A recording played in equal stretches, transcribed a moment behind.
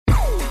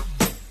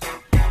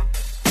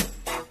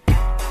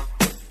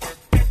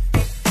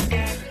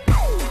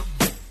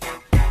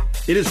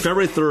It is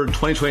February 3rd,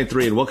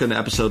 2023, and welcome to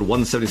episode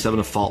 177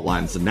 of Fault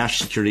Lines, the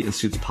National Security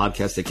Institute's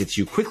podcast that gets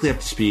you quickly up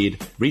to speed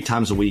 3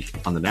 times a week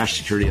on the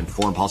national security and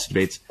foreign policy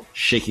debates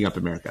shaking up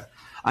America.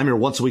 I'm your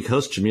once-a-week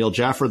host, Jamil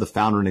Jaffer, the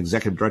founder and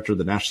executive director of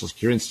the National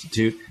Security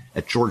Institute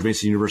at George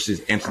Mason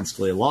University's Antonin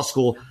Scalia Law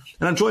School,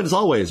 and I'm joined, as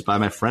always, by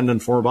my friend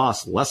and former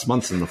boss, Les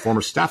Munson, the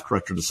former staff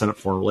director of the Senate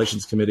Foreign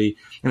Relations Committee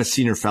and a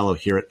senior fellow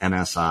here at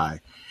NSI.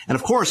 And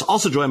of course,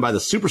 also joined by the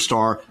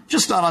superstar,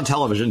 just not on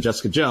television,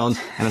 Jessica Jones,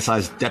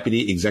 NSI's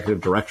Deputy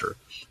Executive Director.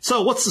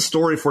 So what's the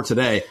story for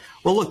today?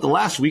 Well, look, the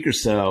last week or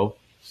so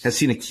has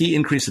seen a key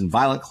increase in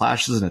violent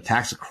clashes and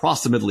attacks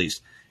across the Middle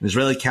East. An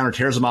Israeli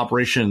counterterrorism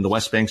operation in the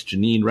West Bank's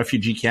Jenin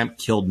refugee camp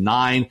killed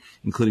 9,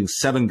 including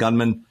 7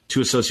 gunmen,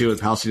 2 associated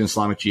with Palestinian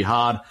Islamic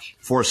Jihad,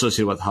 4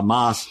 associated with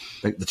Hamas,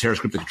 the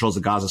terrorist group that controls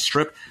the Gaza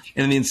Strip.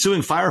 And in the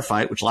ensuing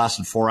firefight, which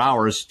lasted 4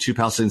 hours, 2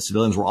 Palestinian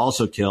civilians were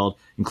also killed,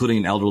 including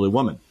an elderly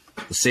woman.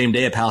 The same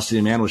day, a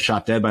Palestinian man was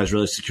shot dead by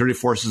Israeli security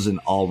forces in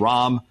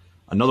Al-Ram,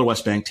 another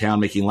West Bank town,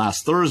 making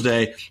last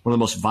Thursday one of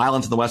the most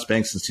violent in the West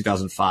Bank since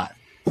 2005.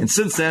 And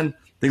since then,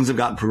 things have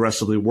gotten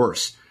progressively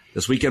worse.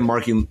 This weekend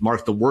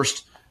marked the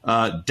worst,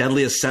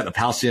 deadliest set of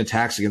Palestinian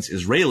attacks against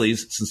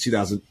Israelis since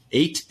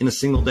 2008 in a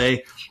single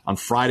day. On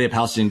Friday, a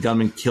Palestinian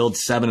gunman killed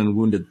 7 and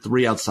wounded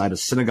 3 outside a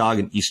synagogue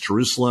in East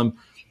Jerusalem.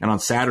 And on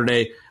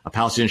Saturday, a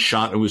Palestinian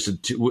shot and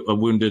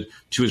wounded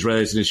 2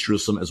 Israelis in East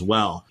Jerusalem as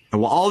well.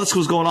 And while all this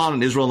was going on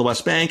in Israel and the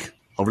West Bank,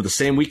 over the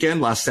same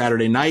weekend, last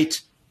Saturday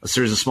night, a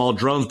series of small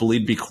drones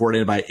believed to be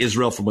coordinated by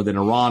Israel from within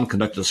Iran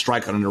conducted a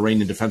strike on an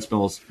Iranian Defense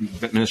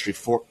Ministry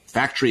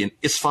factory in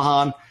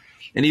Isfahan.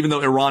 And even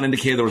though Iran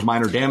indicated there was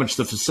minor damage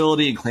to the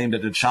facility and claimed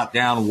it had shot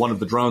down one of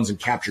the drones and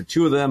captured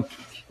 2 of them,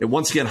 it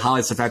once again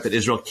highlights the fact that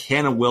Israel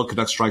can and will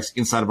conduct strikes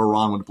inside of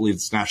Iran when it believes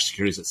its national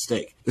security is at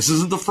stake. This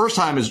isn't the first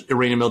time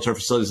Iranian military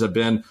facilities have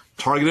been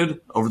targeted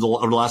over the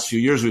last few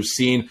years. We've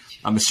seen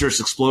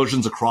mysterious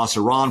explosions across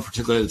Iran,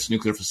 particularly its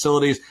nuclear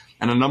facilities,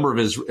 and a number of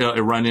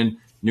Iranian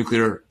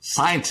nuclear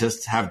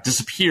scientists have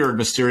disappeared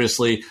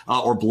mysteriously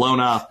or blown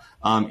up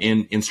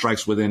in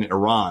strikes within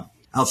Iran.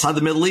 Outside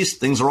the Middle East,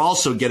 things are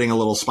also getting a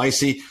little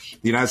spicy.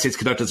 The United States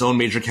conducted its own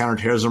major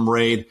counterterrorism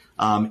raid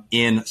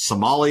in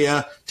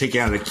Somalia, taking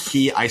out a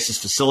key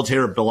ISIS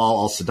facilitator, Bilal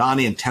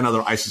al-Sudani, and 10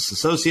 other ISIS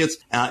associates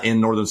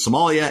in northern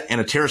Somalia. And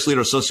a terrorist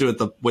leader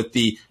associated with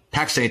the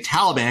Pakistani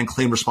Taliban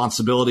claimed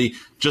responsibility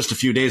just a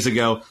few days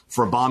ago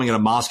for a bombing at a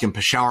mosque in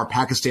Peshawar,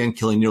 Pakistan,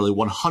 killing nearly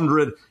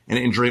 100 and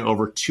injuring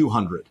over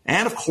 200.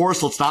 And of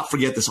course, let's not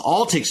forget this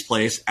all takes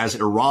place as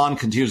Iran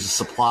continues to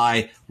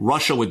supply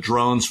Russia with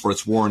drones for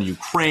its war in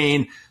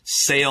Ukraine,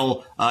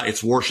 sail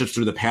its warships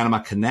through the Panama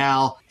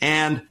Canal,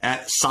 and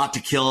sought to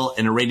kill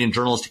an Iranian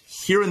journalist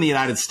here in the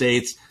United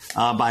States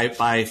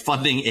by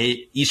funding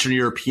a Eastern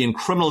European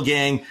criminal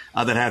gang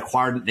that had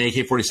acquired an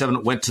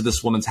AK-47, went to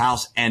this woman's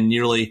house and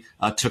nearly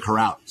took her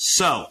out.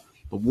 So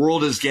the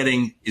world is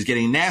getting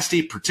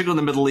nasty, particularly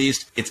in the Middle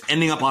East. It's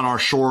ending up on our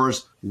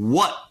shores.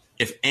 What,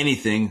 if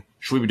anything,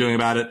 should we be doing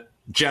about it?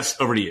 Jess,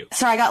 over to you.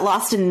 So I got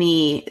lost in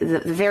the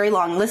very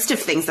long list of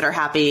things that are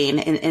happening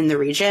in the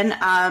region.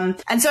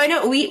 And so I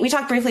know we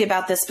talked briefly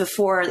about this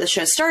before the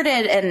show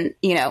started and,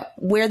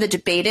 where the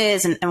debate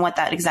is and what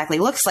that exactly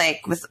looks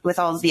like with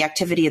all of the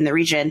activity in the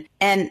region.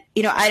 And,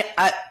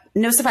 I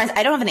no surprise,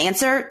 I don't have an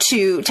answer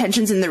to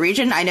tensions in the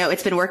region. I know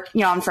it's been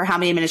working on for how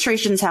many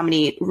administrations, how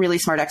many really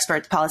smart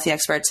experts, policy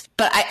experts.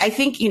 But I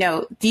think,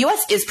 the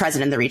U.S. is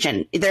present in the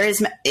region. It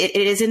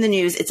is in the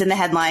news. It's in the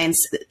headlines.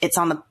 It's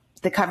on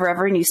the cover of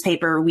our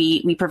newspaper.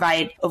 We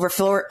provide almost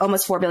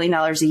 $4 billion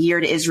a year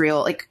to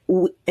Israel,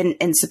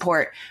 in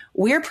support.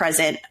 We're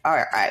present.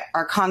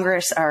 Our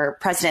Congress, our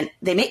president,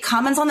 they make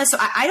comments on this. So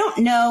I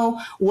don't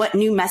know what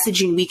new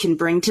messaging we can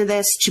bring to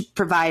this to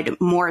provide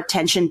more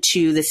attention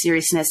to the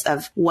seriousness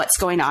of what's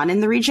going on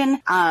in the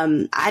region.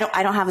 I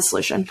don't have a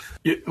solution.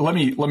 Let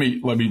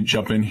me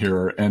jump in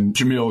here, and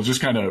Jamil,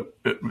 just kind of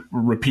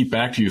repeat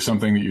back to you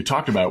something that you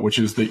talked about, which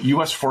is that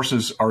U.S.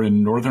 forces are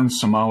in northern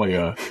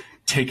Somalia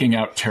taking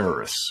out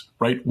terrorists,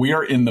 right? We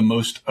are in the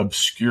most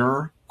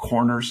obscure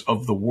corners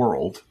of the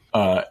world,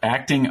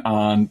 acting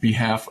on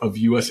behalf of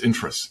U.S.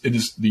 interests.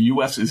 The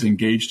U.S. is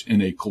engaged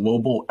in a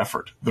global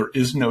effort. There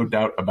is no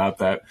doubt about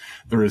that.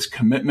 There is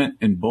commitment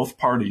in both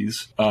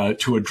parties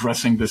to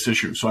addressing this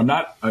issue. So I'm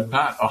not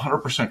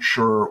 100%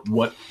 sure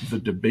what the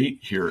debate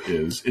here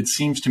is. It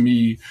seems to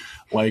me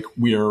like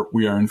we are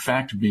in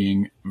fact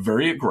being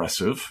very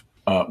aggressive.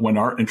 When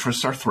our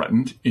interests are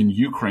threatened. In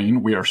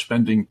Ukraine, we are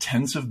spending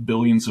tens of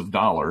billions of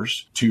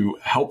dollars to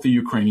help the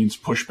Ukrainians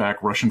push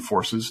back Russian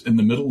forces. In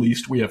the Middle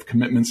East, we have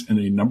commitments in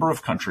a number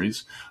of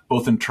countries,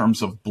 both in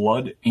terms of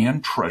blood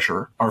and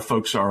treasure. Our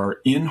folks are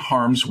in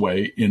harm's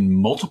way in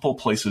multiple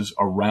places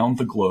around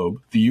the globe.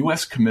 The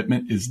U.S.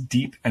 commitment is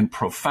deep and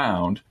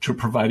profound to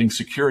providing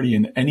security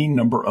in any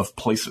number of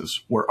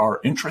places where our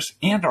interests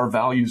and our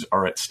values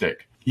are at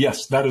stake.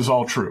 Yes, that is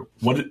all true.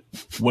 What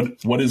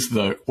is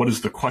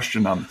the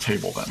question on the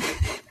table then?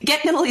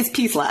 Get Middle East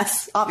peace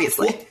less,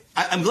 obviously.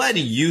 I'm glad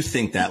you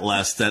think that,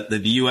 Les, that the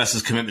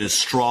U.S.'s commitment is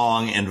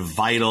strong and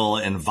vital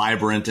and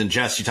vibrant. And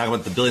Jess, you talk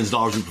about the billions of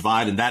dollars we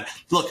provide and that.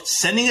 Look,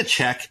 sending a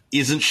check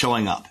isn't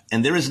showing up.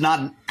 And there is not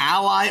an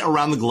ally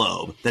around the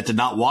globe that did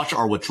not watch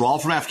our withdrawal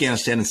from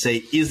Afghanistan and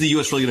say, is the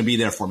U.S. really going to be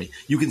there for me?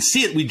 You can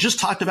see it. We just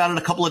talked about it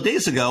a couple of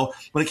days ago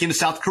when it came to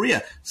South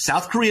Korea.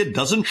 South Korea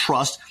doesn't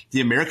trust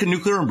the American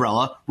nuclear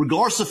umbrella,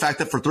 regardless of the fact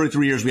that for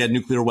 33 years we had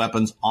nuclear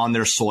weapons on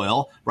their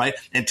soil, right?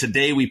 And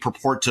today we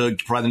purport to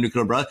provide the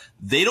nuclear umbrella.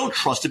 They don't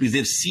trust it because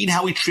they've seen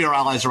how we treat our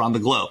allies around the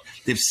globe.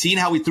 They've seen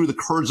how we threw the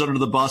Kurds under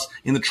the bus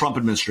in the Trump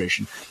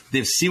administration.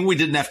 They've seen what we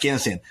did in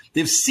Afghanistan.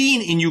 They've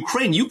seen in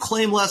Ukraine. You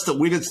claim, Les, that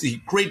we've got the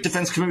great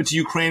defense commitment to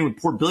Ukraine. We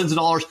poured billions of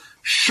dollars.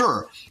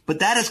 Sure. But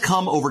that has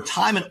come over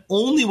time and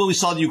only when we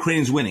saw the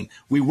Ukrainians winning.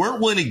 We weren't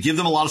willing to give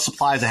them a lot of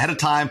supplies ahead of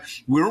time.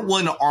 We weren't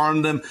willing to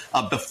arm them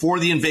before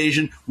the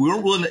invasion. We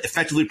weren't willing to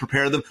effectively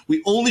prepare them.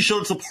 We only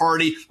showed up to the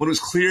party when it was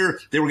clear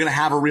they were going to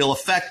have a real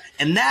effect.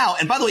 And now,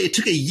 and by the way, it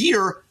took a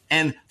year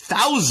and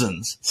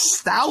thousands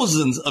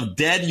of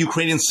dead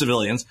Ukrainian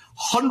civilians,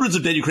 hundreds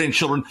of dead Ukrainian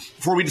children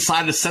before we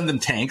decided to send them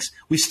tanks.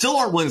 We still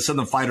aren't willing to send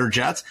them fighter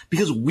jets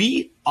because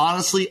we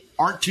honestly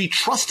aren't to be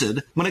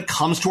trusted when it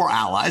comes to our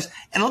allies.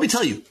 And let me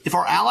tell you, if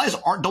our allies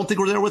don't think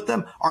we're there with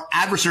them, our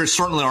adversaries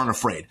certainly aren't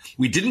afraid.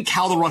 We didn't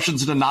cow the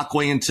Russians into not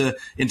going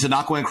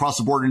across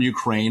the border in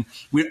Ukraine.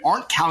 We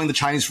aren't cowing the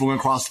Chinese from going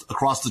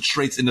across the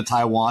straits into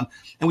Taiwan.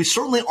 And we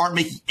certainly aren't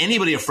making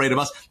anybody afraid of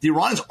us. The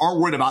Iranians aren't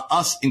worried about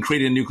us in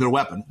creating a nuclear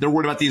weapon. They're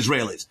worried about the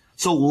Israelis.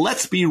 So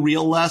let's be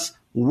real, Les.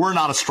 We're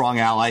not a strong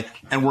ally,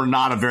 and we're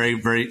not a very,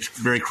 very,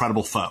 very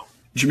credible foe.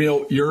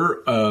 Jamil,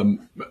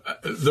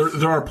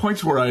 there are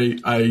points where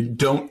I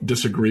don't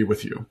disagree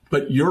with you,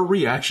 but your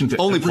reaction to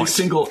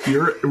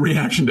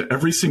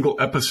every single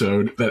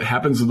episode that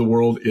happens in the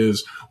world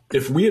is,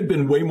 if we had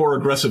been way more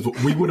aggressive,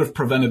 we would have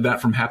prevented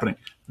that from happening.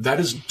 That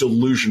is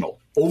delusional.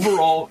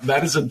 Overall,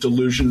 that is a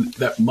delusion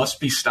that must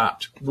be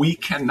stopped. We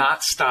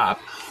cannot stop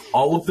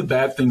all of the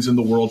bad things in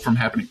the world from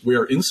happening. We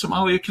are in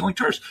Somalia killing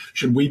terrorists.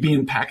 Should we be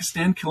in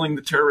Pakistan killing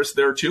the terrorists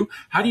there too?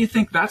 How do you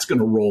think that's going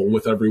to roll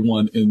with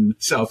everyone in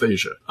South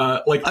Asia?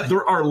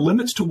 There are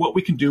limits to what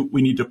we can do.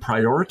 We need to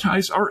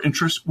prioritize our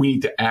interests. We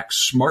need to act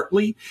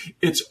smartly.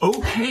 It's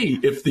okay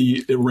if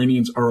the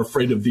Iranians are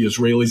afraid of the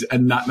Israelis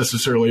and not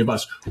necessarily of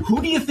us.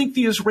 Who do you think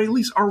the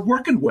Israelis are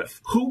working with?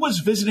 Who was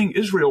visiting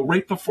Israel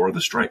right before the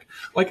strike?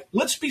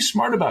 Let's be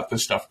smart about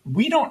this stuff.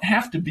 We don't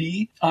have to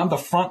be on the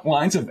front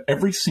lines of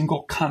every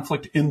single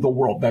conflict in the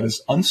world. That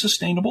is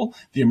unsustainable.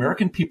 The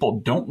American people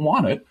don't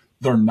want it.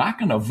 They're not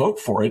going to vote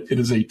for it. It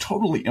is a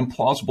totally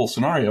implausible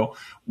scenario.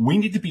 We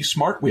need to be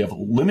smart. We have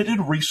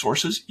limited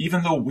resources.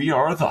 Even though we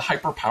are the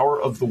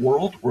hyperpower of the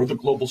world, we're the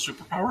global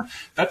superpower,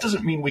 that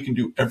doesn't mean we can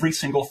do every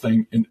single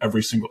thing in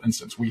every single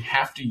instance. We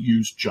have to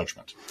use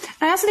judgment.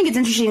 I also think it's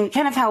interesting,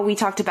 kind of how we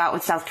talked about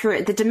with South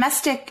Korea,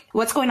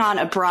 what's going on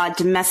abroad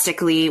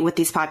domestically with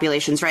these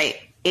populations, right?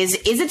 Is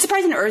it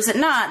surprising or is it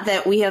not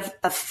that we have,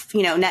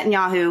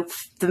 Netanyahu,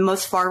 the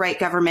most far-right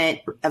government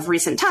of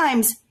recent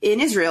times in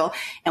Israel,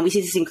 and we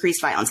see this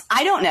increased violence?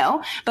 I don't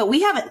know, but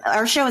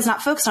our show is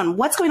not focused on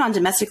what's going on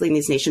domestically in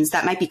these nations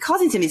that might be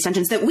causing some of these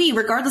tensions that we,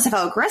 regardless of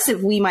how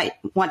aggressive we might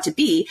want to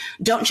be,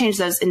 don't change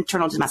those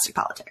internal domestic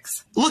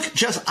politics. Look,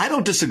 Jess, I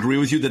don't disagree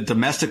with you that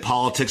domestic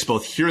politics,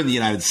 both here in the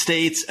United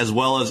States as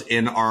well as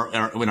in our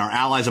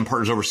allies and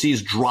partners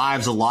overseas,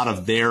 drives a lot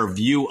of their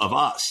view of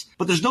us.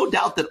 But there's no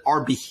doubt that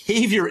our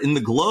behavior in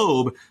the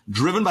globe,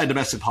 driven by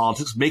domestic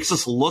politics, makes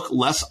us look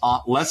less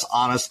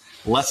honest,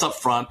 less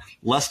upfront,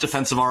 less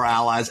defensive of our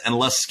allies, and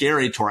less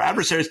scary to our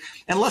adversaries.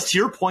 And less to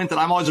your point that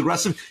I'm always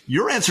aggressive,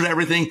 your answer to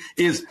everything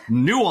is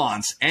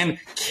nuance and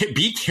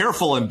be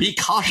careful and be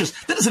cautious.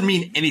 That doesn't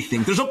mean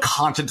anything. There's no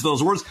content to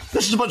those words.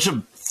 This is a bunch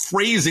of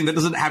phrasing that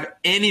doesn't have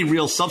any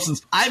real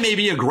substance. I may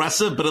be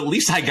aggressive, but at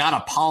least I got a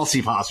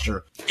policy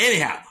posture.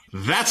 Anyhow,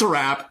 that's a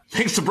wrap.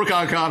 Thanks to Brooke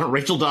Oncon,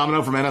 Rachel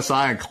Domino from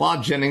NSI, and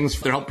Claude Jennings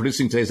for their help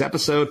producing today's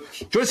episode.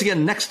 Join us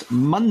again next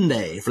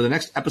Monday for the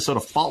next episode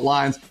of Fault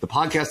Lines, the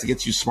podcast that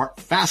gets you smart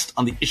fast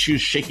on the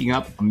issues shaking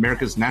up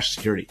America's national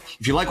security.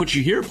 If you like what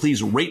you hear,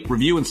 please rate,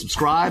 review, and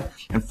subscribe,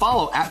 and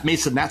follow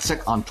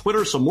 @MasaNatsec on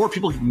Twitter so more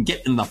people can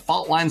get in the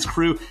Fault Lines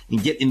crew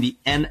and get in the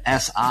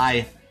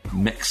NSI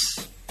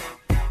mix.